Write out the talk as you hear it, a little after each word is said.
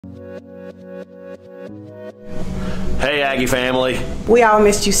Hey Aggie family. We all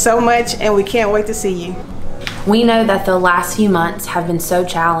missed you so much and we can't wait to see you. We know that the last few months have been so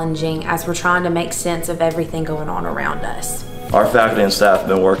challenging as we're trying to make sense of everything going on around us. Our faculty and staff have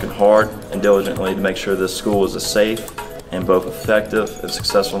been working hard and diligently to make sure this school is a safe and both effective and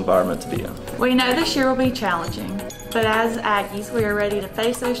successful environment to be in. We know this year will be challenging, but as Aggies, we are ready to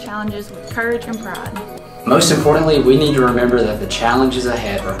face those challenges with courage and pride. Most importantly, we need to remember that the challenges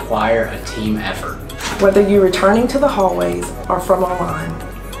ahead require a team effort. Whether you're returning to the hallways or from online,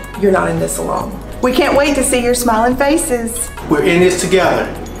 you're not in this alone. We can't wait to see your smiling faces. We're in this together.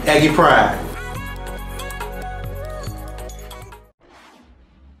 Aggie Pride.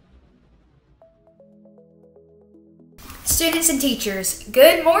 Students and teachers,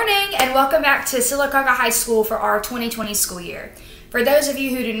 good morning and welcome back to Sylacauga High School for our 2020 school year. For those of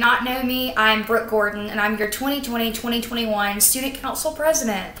you who do not know me, I'm Brooke Gordon and I'm your 2020-2021 Student Council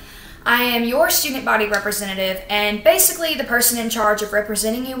President. I am your student body representative and basically the person in charge of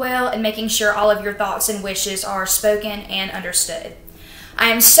representing you well and making sure all of your thoughts and wishes are spoken and understood. I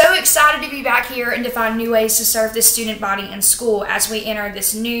am so excited to be back here and to find new ways to serve the student body in school as we enter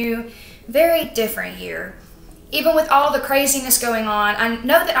this new, very different year. Even with all the craziness going on, I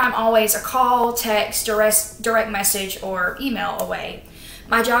know that I'm always a call, text, direct message, or email away.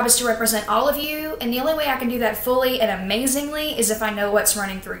 My job is to represent all of you, and the only way I can do that fully and amazingly is if I know what's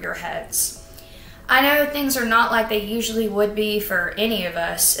running through your heads. I know things are not like they usually would be for any of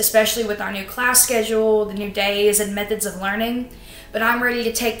us, especially with our new class schedule, the new days, and methods of learning, but I'm ready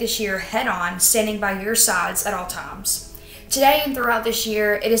to take this year head on, standing by your sides at all times. Today and throughout this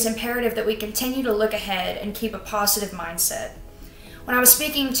year, it is imperative that we continue to look ahead and keep a positive mindset. When I was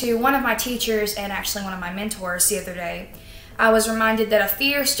speaking to one of my teachers and actually one of my mentors the other day, I was reminded that a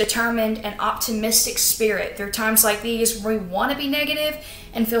fierce, determined, and optimistic spirit through times like these where we want to be negative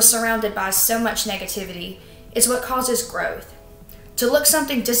and feel surrounded by so much negativity is what causes growth. To look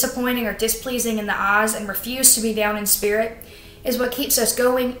something disappointing or displeasing in the eyes and refuse to be down in spirit is what keeps us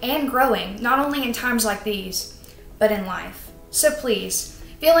going and growing, not only in times like these, but in life. So please,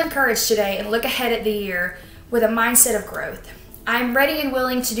 feel encouraged today and look ahead at the year with a mindset of growth. I'm ready and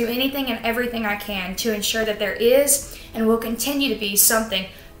willing to do anything and everything I can to ensure that there is and will continue to be something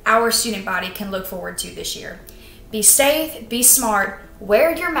our student body can look forward to this year. Be safe, be smart,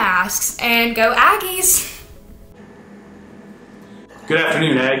 wear your masks, and go Aggies! Good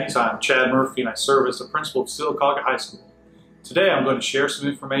afternoon, Aggies. I'm Chad Murphy and I serve as the principal of Sylacauga High School. Today I'm going to share some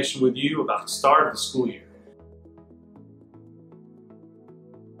information with you about the start of the school year.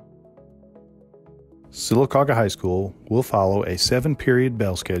 Sylacauga High School will follow a 7-period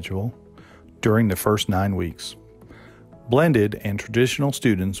bell schedule during the first 9 weeks. Blended and traditional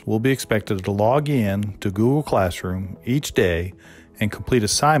students will be expected to log in to Google Classroom each day and complete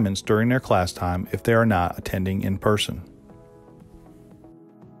assignments during their class time if they are not attending in person.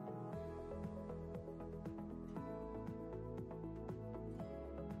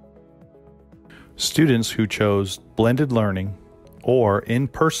 Students who chose blended learning or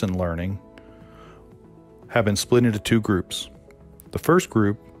in-person learning have been split into 2 groups. The first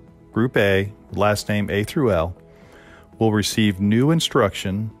group, Group A, last name A through L, will receive new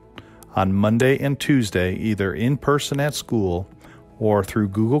instruction on Monday and Tuesday, either in person at school or through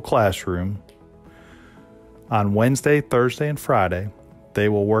Google Classroom. On Wednesday, Thursday, and Friday, they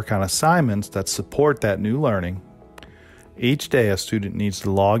will work on assignments that support that new learning. Each day, a student needs to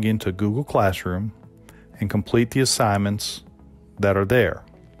log into Google Classroom and complete the assignments that are there.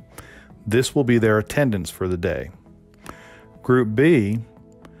 This will be their attendance for the day. Group B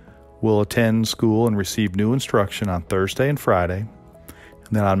will attend school and receive new instruction on Thursday and Friday.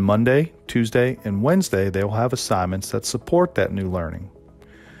 And then on Monday, Tuesday, and Wednesday, they will have assignments that support that new learning.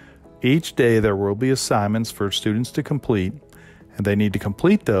 Each day there will be assignments for students to complete, and they need to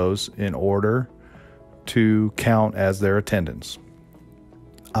complete those in order to count as their attendance.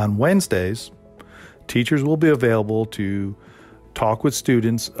 On Wednesdays, teachers will be available to talk with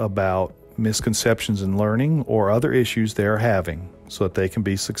students about misconceptions in learning or other issues they are having so that they can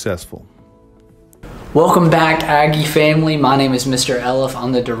be successful. Welcome back, Aggie family. My name is Mr. Elif.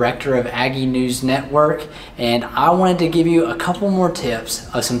 I'm the director of Aggie News Network, and I wanted to give you a couple more tips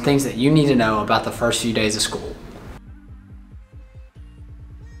of some things that you need to know about the first few days of school.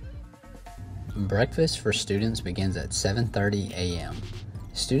 Breakfast for students begins at 7:30 a.m.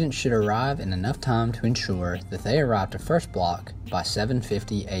 Students should arrive in enough time to ensure that they arrive to first block by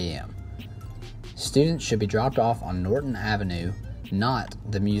 7:50 a.m. Students should be dropped off on Norton Avenue, not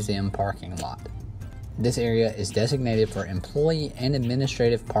the museum parking lot. This area is designated for employee and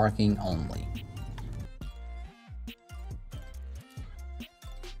administrative parking only.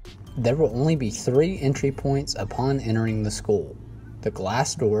 There will only be 3 entry points upon entering the school: the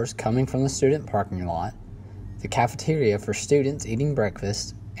glass doors coming from the student parking lot, the cafeteria for students eating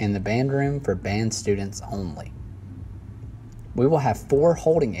breakfast, and the band room for band students only. We will have 4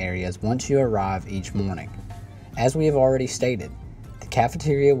 holding areas once you arrive each morning. As we have already stated, the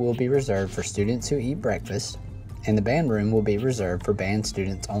cafeteria will be reserved for students who eat breakfast, and the band room will be reserved for band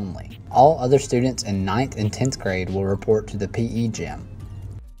students only. All other students in 9th and 10th grade will report to the PE gym.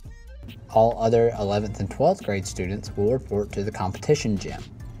 All other 11th and 12th grade students will report to the competition gym.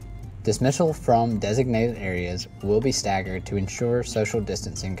 Dismissal from designated areas will be staggered to ensure social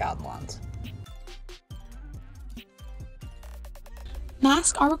distancing guidelines.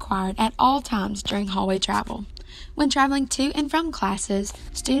 Masks are required at all times during hallway travel. When traveling to and from classes,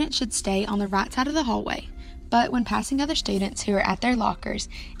 students should stay on the right side of the hallway, but when passing other students who are at their lockers,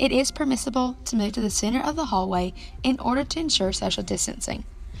 it is permissible to move to the center of the hallway in order to ensure social distancing.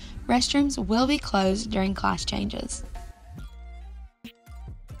 Restrooms will be closed during class changes.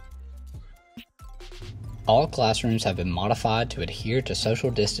 All classrooms have been modified to adhere to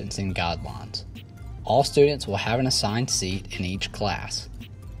social distancing guidelines. All students will have an assigned seat in each class.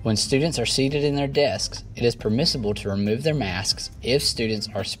 When students are seated in their desks, it is permissible to remove their masks if students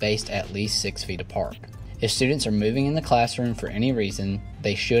are spaced at least 6 feet apart. If students are moving in the classroom for any reason,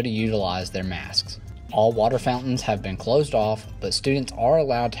 they should utilize their masks. All water fountains have been closed off, but students are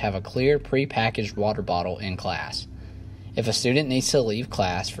allowed to have a clear pre-packaged water bottle in class. If a student needs to leave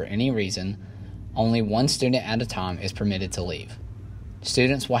class for any reason, only 1 student at a time is permitted to leave.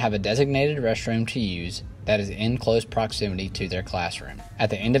 Students will have a designated restroom to use that is in close proximity to their classroom. At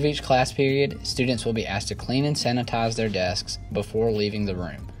the end of each class period, students will be asked to clean and sanitize their desks before leaving the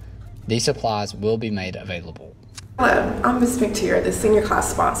room. These supplies will be made available. Hello, I'm Ms. McTeer, the senior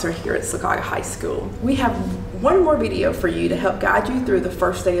class sponsor here at Sylacauga High School. We have one more video for you to help guide you through the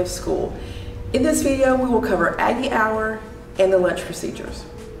first day of school. In this video, we will cover Aggie Hour and the lunch procedures.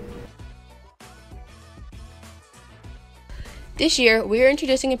 This year, we are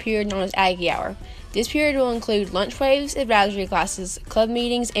introducing a period known as Aggie Hour. This period will include lunch waves, advisory classes, club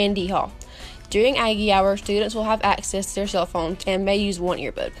meetings, and D-Hall. During Aggie Hour, students will have access to their cell phones and may use 1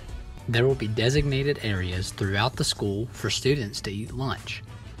 earbud. There will be designated areas throughout the school for students to eat lunch.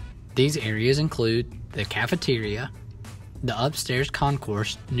 These areas include the cafeteria, the upstairs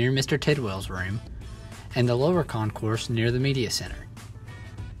concourse near Mr. Tidwell's room, and the lower concourse near the media center.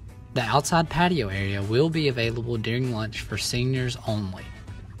 The outside patio area will be available during lunch for seniors only.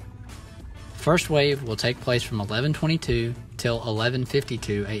 First wave will take place from 11:22 till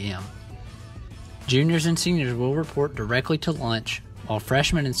 11:52 a.m. Juniors and seniors will report directly to lunch, while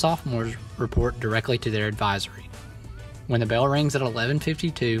freshmen and sophomores report directly to their advisory. When the bell rings at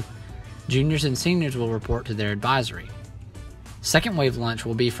 11:52, juniors and seniors will report to their advisory. Second wave lunch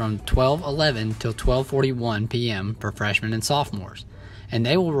will be from 12:11 till 12:41 p.m. for freshmen and sophomores, and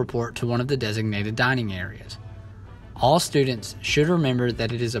they will report to one of the designated dining areas. All students should remember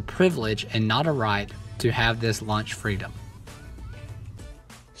that it is a privilege and not a right to have this lunch freedom.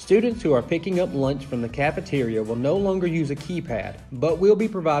 Students who are picking up lunch from the cafeteria will no longer use a keypad, but will be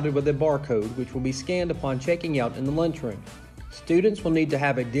provided with a barcode which will be scanned upon checking out in the lunchroom. Students will need to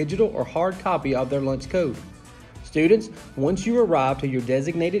have a digital or hard copy of their lunch code. Students, once you arrive to your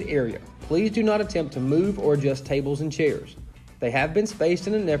designated area, please do not attempt to move or adjust tables and chairs. They have been spaced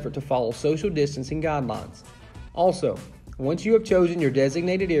in an effort to follow social distancing guidelines. Also, once you have chosen your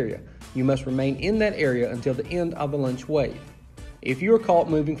designated area, you must remain in that area until the end of the lunch wave. If you are caught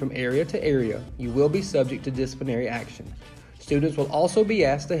moving from area to area, you will be subject to disciplinary action. Students will also be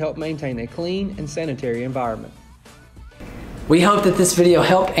asked to help maintain a clean and sanitary environment. We hope that this video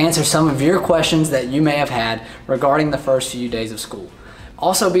helped answer some of your questions that you may have had regarding the first few days of school.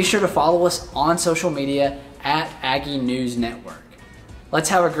 Also, be sure to follow us on social media at Aggie News Network. Let's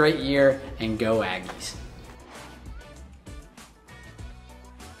have a great year and go Aggies.